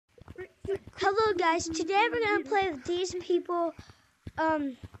Hello guys, today we're gonna play with these people,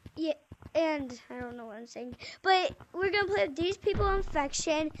 yeah, and I don't know what I'm saying, but we're gonna play with these people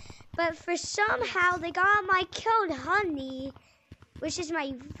infection, but for somehow they got my code honey, which is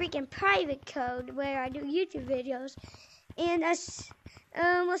my freaking private code where I do YouTube videos, and let's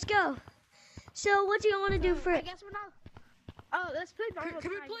go. So what do you want to do first? I guess we're not. Oh, let's play. Can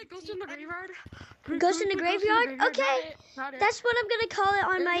we play Ghost in the Graveyard? Ghost in the Graveyard? Okay, that's what I'm gonna call it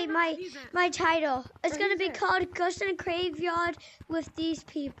on my title. It's gonna be called Ghost in the Graveyard with these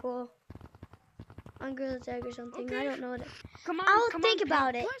people on Gorilla Tag or something. Okay. I don't know what. I'll think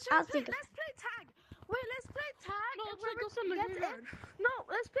about it. I'll think. Let's play tag. Wait, let's play tag. No, let's play Ghost in the Graveyard. No,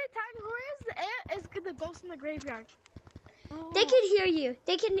 let's play tag. Who is the Ghost in the Graveyard? Oh. They can hear you.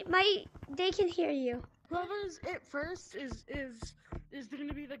 They can hear you. Whoever's it first is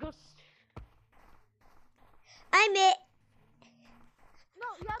gonna be the ghost. I'm it. No,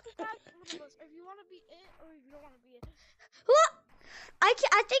 you have to tag one of us if you want to be it or if you don't want to be it. What? I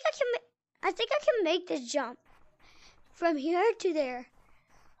think I can make this jump from here to there.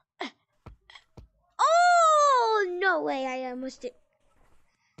 Oh no way! I almost did.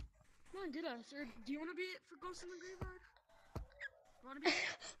 Come on, get us. Or do you want to be it for Ghost in the Graveyard? Want to be it?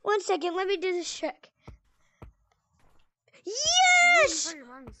 1 second. Let me do this trick. Yes!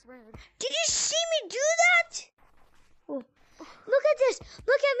 Did you see me do that? Oh. Look at this.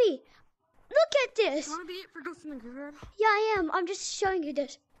 Look at me. Look at this. You want to be it for Ghost in the Graveyard? Yeah, I am. I'm just showing you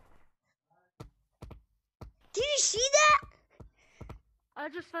this. Did you see that? I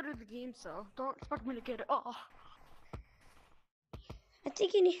just started the game, so don't expect me to get it. Oh. I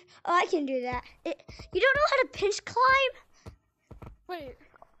think you need. Oh, I can do that. You don't know how to pinch climb? Wait.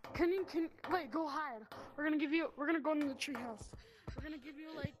 Wait, go hide. We're gonna go into the treehouse. We're gonna give you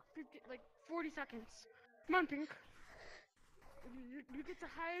like 40 seconds. Come on, Pink. You get to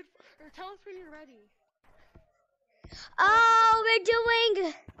hide, or tell us when you're ready. Oh, we're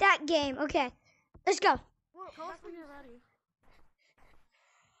doing that game. Okay, let's go. Well, tell us when you're ready.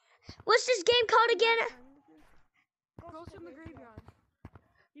 What's this game called again? Ghost in the Graveyard.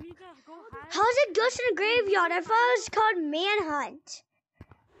 You need to go hide. How's it Ghost in the Graveyard? I thought it was called Manhunt.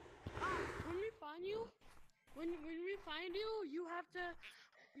 When we find you, you have to.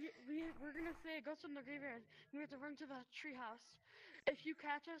 We're gonna say Ghost in the Graveyard. You have to run to the treehouse. If you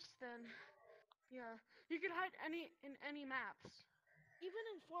catch us, then yeah, you can hide in any maps. Even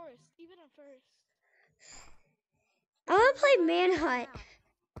in forest. I want to play Manhunt.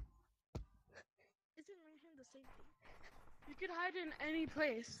 Isn't Manhunt the same thing? You could hide in any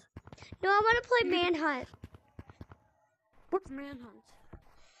place. No, I want to play Manhunt. What's Manhunt?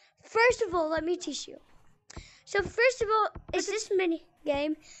 First of all, let me teach you. So first of all, it's this mini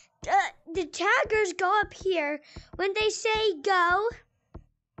game. The taggers go up here when they say go.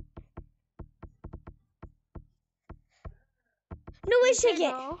 No, wait a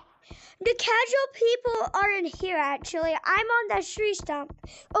second. The casual people are in here. Actually, I'm on that tree stump.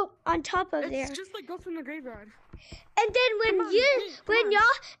 Oh, on top of there. It's just like Ghost in the Graveyard. And then when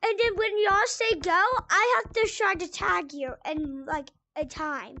y'all say go, I have to try to tag you in like a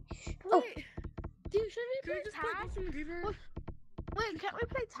time. Wait. Oh. Dude, should we play just tag? play Ghost in the Graveyard? Wait, can't we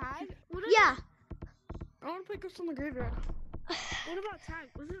play tag? Yeah. I want to play Ghost in the Graveyard. What about tag?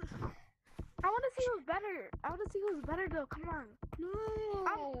 I want to see who's better though. Come on. No.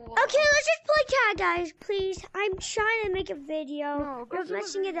 Okay, let's just play tag, guys, please. I'm trying to make a video. No, We're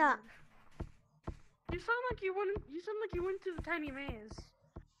messing it up. You sound like you went to the tiny maze.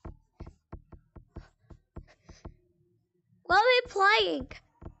 What are we playing?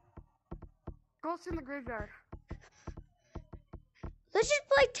 Ghost in the Graveyard. Let's just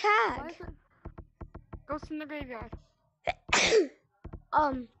play tag. Ghost in the Graveyard.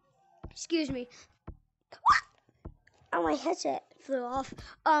 Excuse me. Oh, my headset flew off.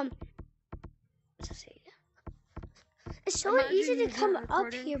 Let's see. It's so easy to come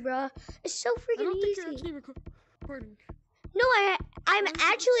up here, bro. It's so freaking easy. You're actually recording. No, I'm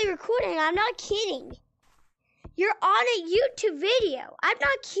actually recording. I'm not kidding. You're on a YouTube video. I'm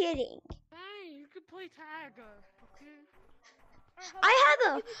not kidding. Hey, you can play tag, okay? I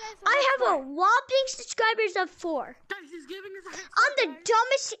have a whopping subscribers of 4. Guys, he's giving us a head I'm the start,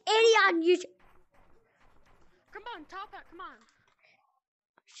 dumbest idiot on YouTube. Come on, top it, come on.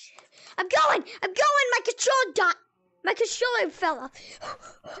 I'm going. My controller died. My controller fell off.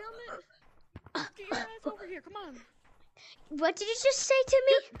 Damn it. Get your ass over here, come on. What did you just say to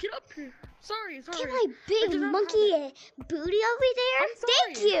me? Get up here. Sorry. Get my big monkey booty over there. I'm sorry.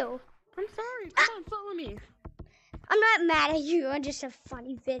 Thank you. I'm sorry. Come on, follow me. I'm not mad at you. I'm just a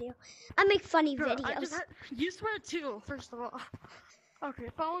funny video. I make funny videos. You swear too, first of all. Okay,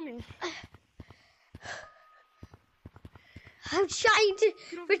 follow me. I'm trying to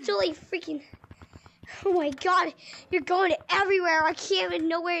virtually freaking. Oh my god, you're going everywhere. I can't even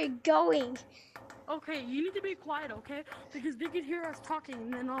know where you're going. Okay, you need to be quiet, okay? Because they could hear us talking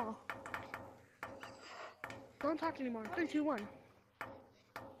and then all. Don't talk anymore. 3, 2, 1. What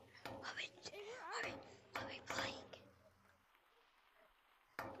are we playing?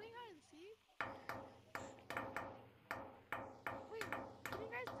 Playing hide and seek. Wait, can you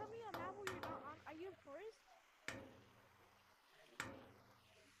guys tell me a map where you're not on? Are you in forest?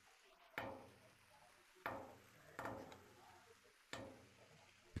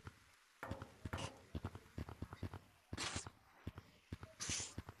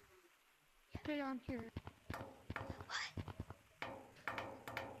 Stay on here.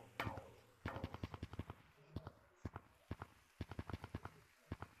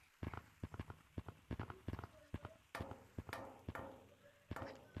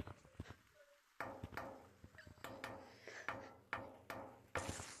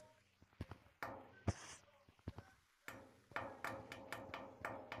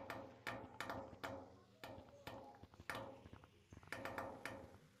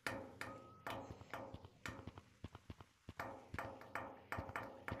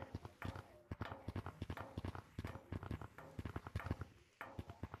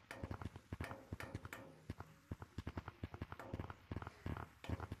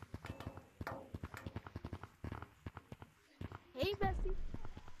 Hey, bestie.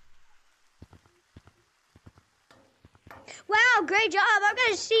 Wow, great job. I'm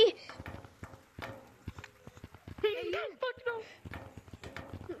gonna see. No, fuck no.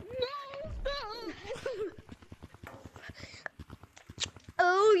 No, stop.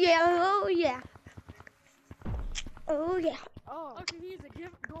 Oh yeah, oh yeah. Oh yeah, Oh, Okay, music.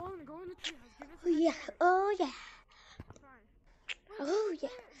 Go in the treehouse. Give us oh a yeah, head start. oh yeah, fine. oh yeah,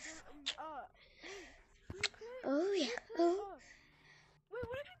 oh yeah, oh. Wait,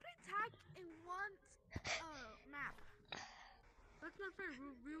 what if we play tag in one map? That's not fair.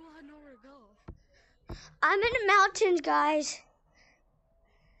 We will have nowhere to go. I'm in the mountains, guys.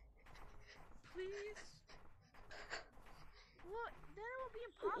 Please. Well, then it will be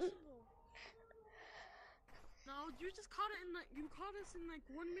impossible. No, you just caught it in you caught us in like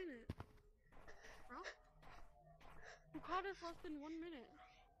 1 minute. Bro? You caught us less than 1 minute.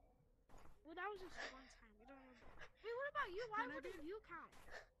 Well, that was just one time. We don't know. Wait, what about you? Why Can I wouldn't you count?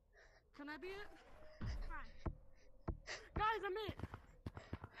 Can I be it? Fine. Guys, I'm it.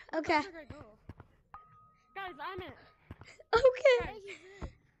 Okay, Where did I go? Guys, I'm it. okay. Hey, he's in.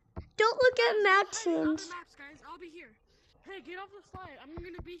 Don't look at Guys, go hide in mountains. other maps, guys. I'll be here. Hey, get off the slide. I'm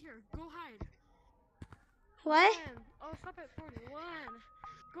gonna be here. Go hide. What? 1. Oh, stop at 40. 1.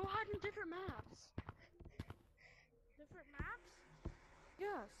 Go hide in different maps. Different maps?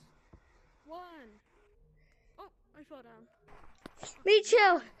 Yes. 1. Oh, I fell down. Me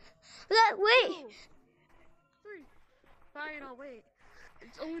too. Wait. 2. 3. Fine, I'll wait.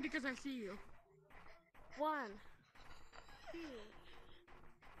 It's only because I see you. 1. 2.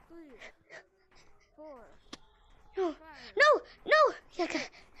 3. 4. No, 5. no, no. Yeah, okay.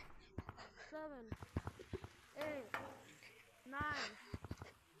 7. 8. 9.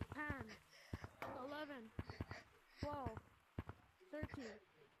 10. 11. 12. 13.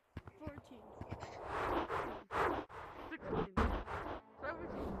 14. 15. 16.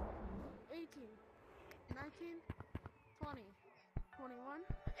 17. 18. 19. 20. 21.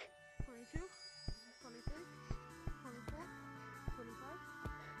 22. 23. 24. 25.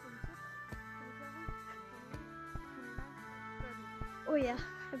 26. 27. 28. 29. 30. Oh yeah.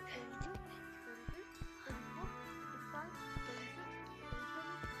 32, 33, 34, 35, 36,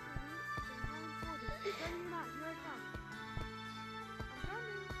 37, 38, 39, 40. Then you're not. Here I come. I'm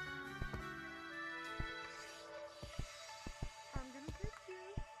coming. I'm gonna get you.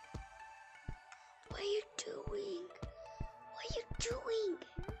 What are you doing? What are you doing?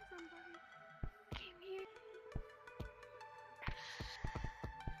 Here's somebody. Came here.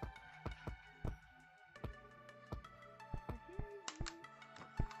 I hear you.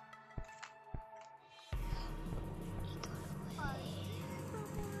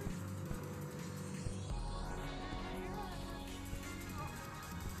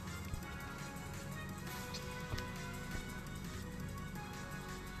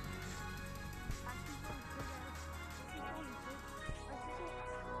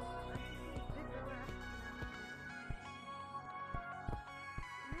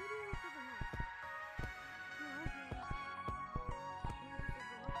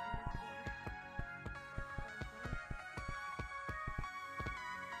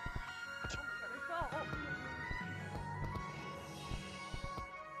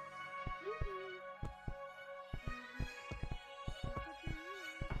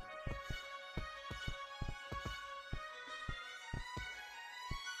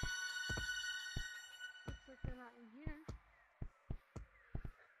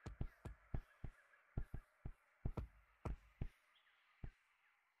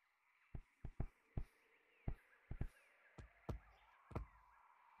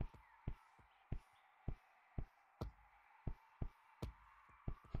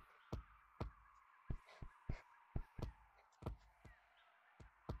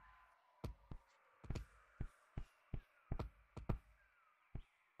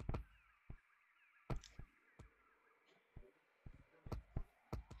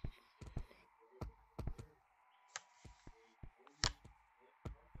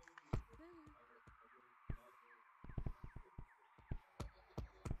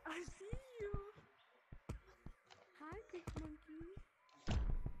 Okay, monkey.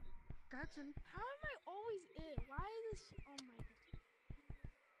 Gotcha. How am I always it? Why is this? Oh my god.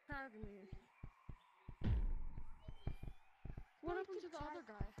 Tag me. What Don't happened to keep the other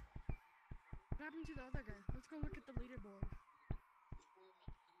guy? What happened to the other guy? Let's go look at the leaderboard.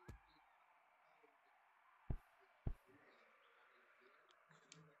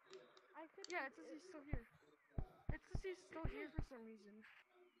 I could. Yeah, it says he's still here. It says he's still here for some reason.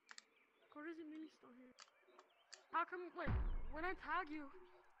 What does it mean he's still here? How come, like, when I tag you,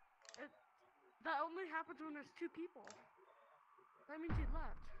 that only happens when there's 2 people. That means he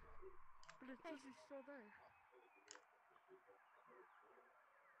left. But it says he's still there.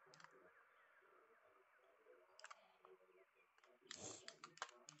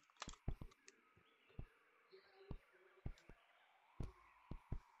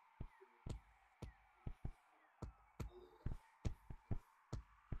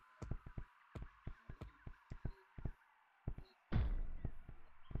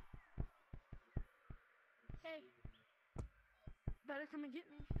 Hey. Better come and get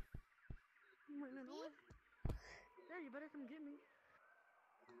me. I'm running away. Yeah, you better come get me.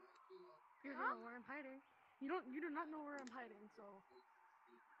 You don't know where I'm hiding. You do not know where I'm hiding, so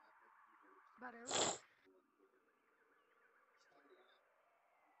better run.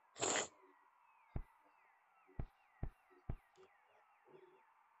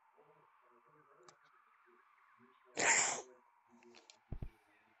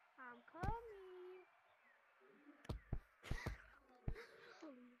 I'm coming.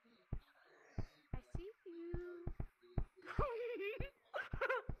 I see you.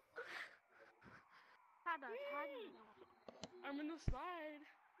 How do I tag me now? I'm in the slide.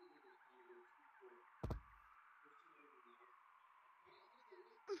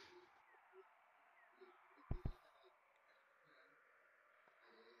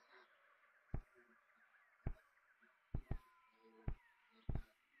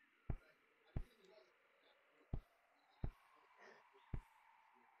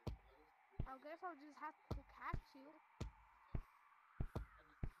 I guess I'll just have to catch you.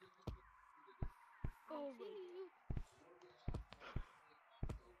 I Oh see you.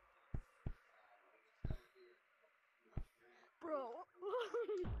 bro.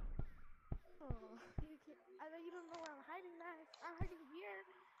 Oh, you can't. I know you don't know where I'm hiding now. I'm hiding here,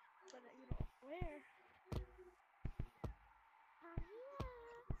 but you know where. I'm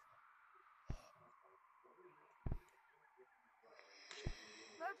here.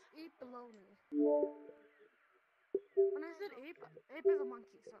 Let's eat bologna. When I said ape, ape is a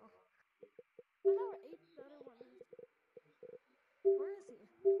monkey, so. I know where the other one is. Where is he?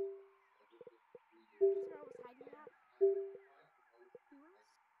 He's where I was hiding at. He was?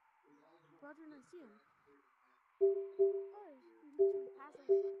 Why didn't I see him? Oh, you literally passed him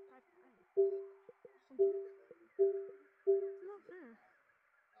like 5 times. I did? It's not fair.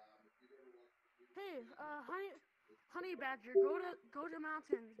 Hey, honey badger, go to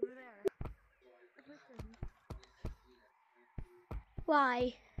mountains. We're there. Listen.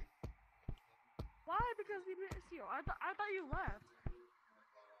 Why? Why? Because we missed you. I thought you left.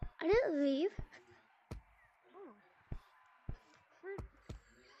 I didn't leave. Oh.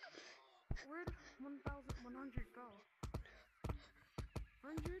 Where'd 1,100 go?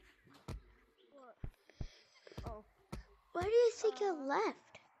 100? What? Oh. Why do you think I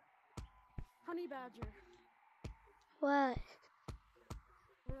left? Honey badger, What?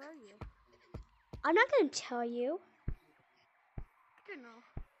 where are you? I'm not gonna tell you. I know.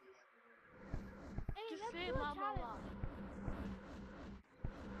 Hey, Just let's say do blah a blah blah. challenge.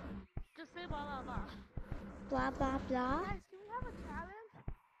 Just say blah blah blah. Blah blah blah. Guys, can we have a challenge?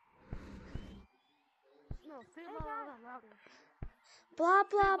 No, say Hey, blah blah guys. blah louder. Blah Say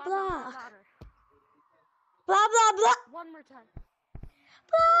blah blah blah blah. louder. Blah blah blah. One more time.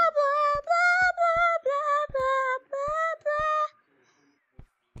 Blah blah blah blah blah blah blah.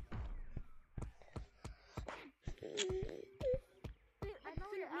 Wait, I know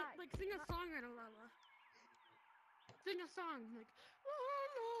where you're at. Like sing a song right now, Lala. Sing a song like.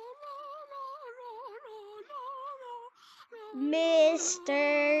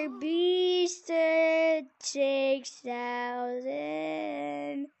 Mr. Beast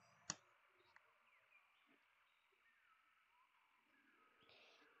 6,000.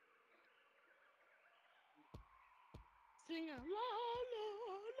 Sing a la la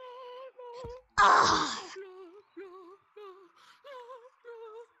la la. Ah!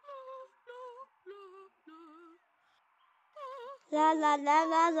 La la la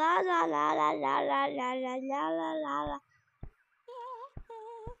la la la la la la la la la la la la.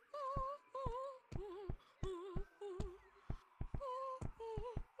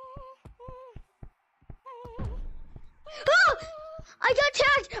 I got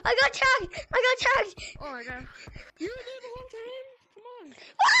tagged! I got tagged! I got tagged! Oh my god. You were there the whole time? Come on.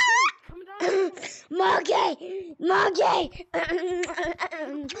 Come down. Monkey! Monkey!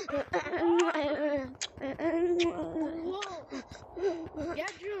 Whoa.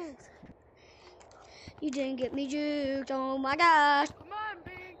 Get juked. You didn't get me juked. Oh my gosh. Come on,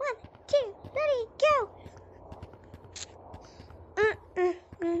 big. 1, 2, 3, go!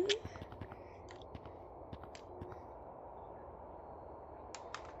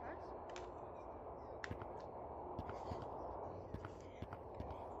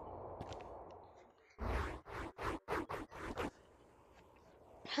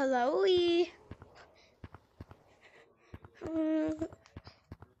 Hello, Lee. Oh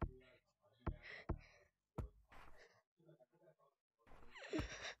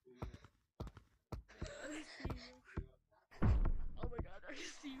my god, I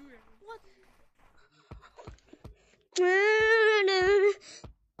see you. What?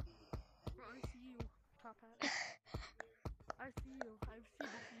 Bro, I see you, top hat. I see you. I've seen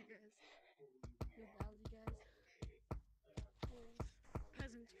both of you guys. You lousy guys. Fools.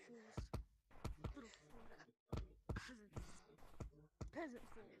 Peasant fools. Little fools. Peasants. Peasant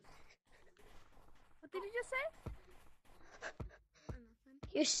fools. What did you just say? Nothing.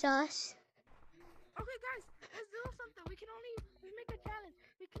 You're sus. Okay, guys, let's do something. Let's make a challenge.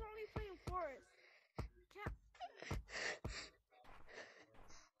 We can only play in forest. Can't.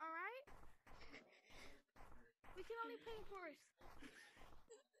 Alright? We can only play in forest.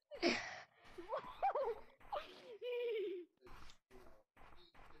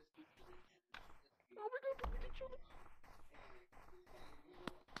 Oh my god, we can shoot him.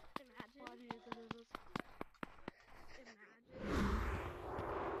 Imagine. Why do you think this? Imagine.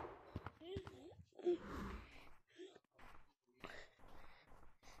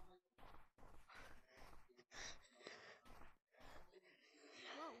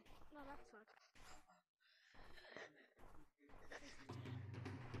 Whoa, no, that sucks.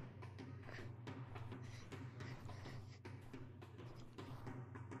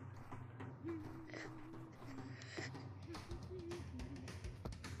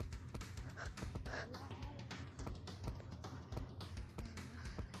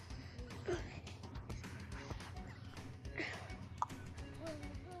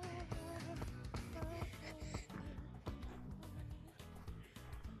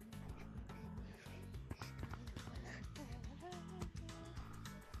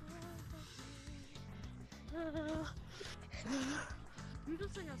 You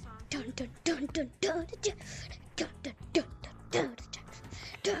just sing a song. Dun dun dun dun dun dun dun dun dun dun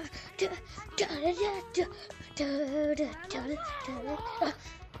dun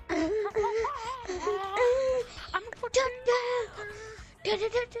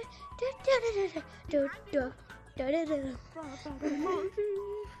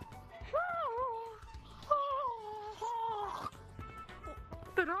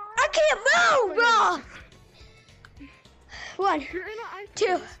I can't move, bro. 1,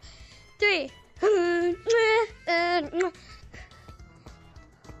 2, 3.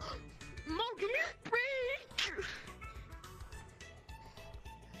 Mom, give me a break!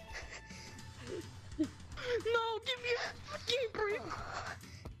 No, give me a fucking break!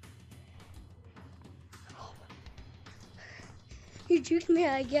 You juked me,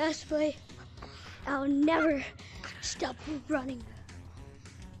 I guess, but I'll never stop running.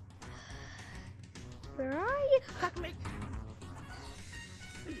 Where are you?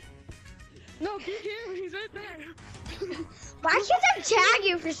 No, get him, he's right there. Why can't I tag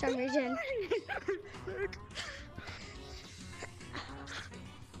you for some reason?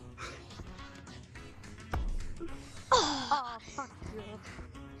 Oh, fuck you.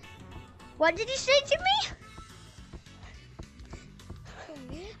 What did you say to me?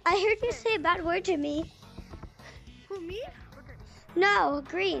 I heard you say a bad word to me. Who, me? No,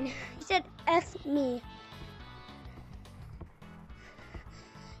 Green. He said F me.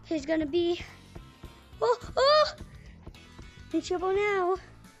 He's gonna be... Oh! In trouble now.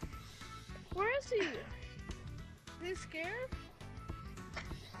 Where is he? Is he scared?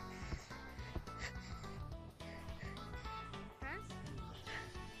 Guys?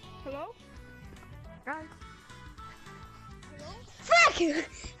 Hello? Guys? Hello? Fuck!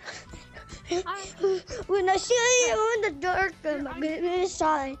 When I see you in the dark, I'm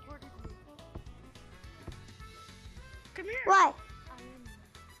inside. Come here. What?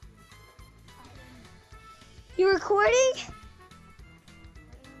 You recording?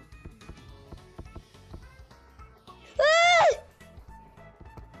 Ah!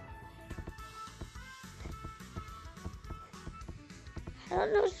 I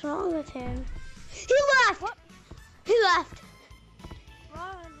don't know what's wrong with him. He left! What? He left.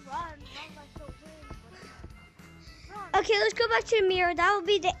 Okay, let's go back to the mirror. That will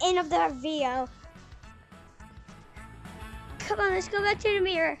be the end of the video. Come on, let's go back to the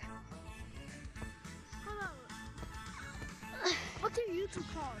mirror. Hold on. What's your YouTube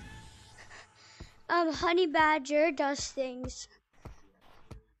called? Honey Badger does things.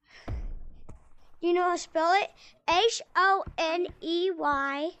 You know how to spell it? Honey.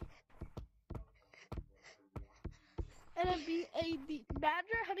 And then B-A-D.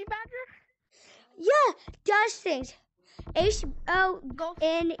 Badger? Honey Badger? Yeah, does things. HONEYBADGER.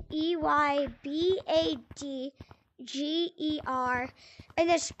 And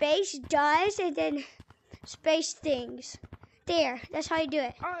then space does, and then space things. There, that's how you do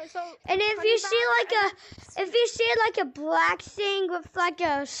it. Alright, so. And if you see like a black thing with like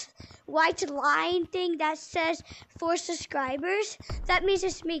a white line thing that says 4 subscribers, that means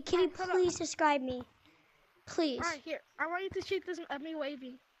it's me. Can you please subscribe me? Please. Alright, here. I want you to shoot this at me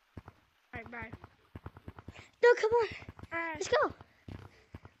waving. Alright, bye. No, come on. Alright. Let's go.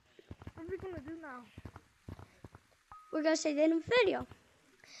 What are we gonna do now? We're gonna say the end of the video.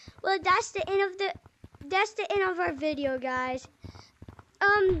 Well, that's the end of our video, guys.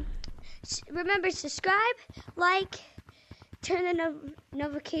 Remember, subscribe, like, turn the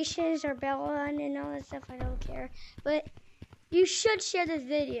notifications or bell on and all that stuff. I don't care, but you should share this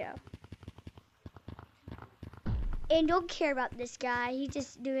video. And don't care about this guy. He's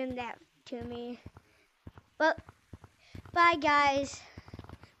just doing that to me. But bye, guys.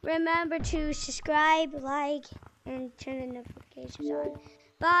 Remember to subscribe, like, and turn the notifications on.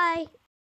 Bye.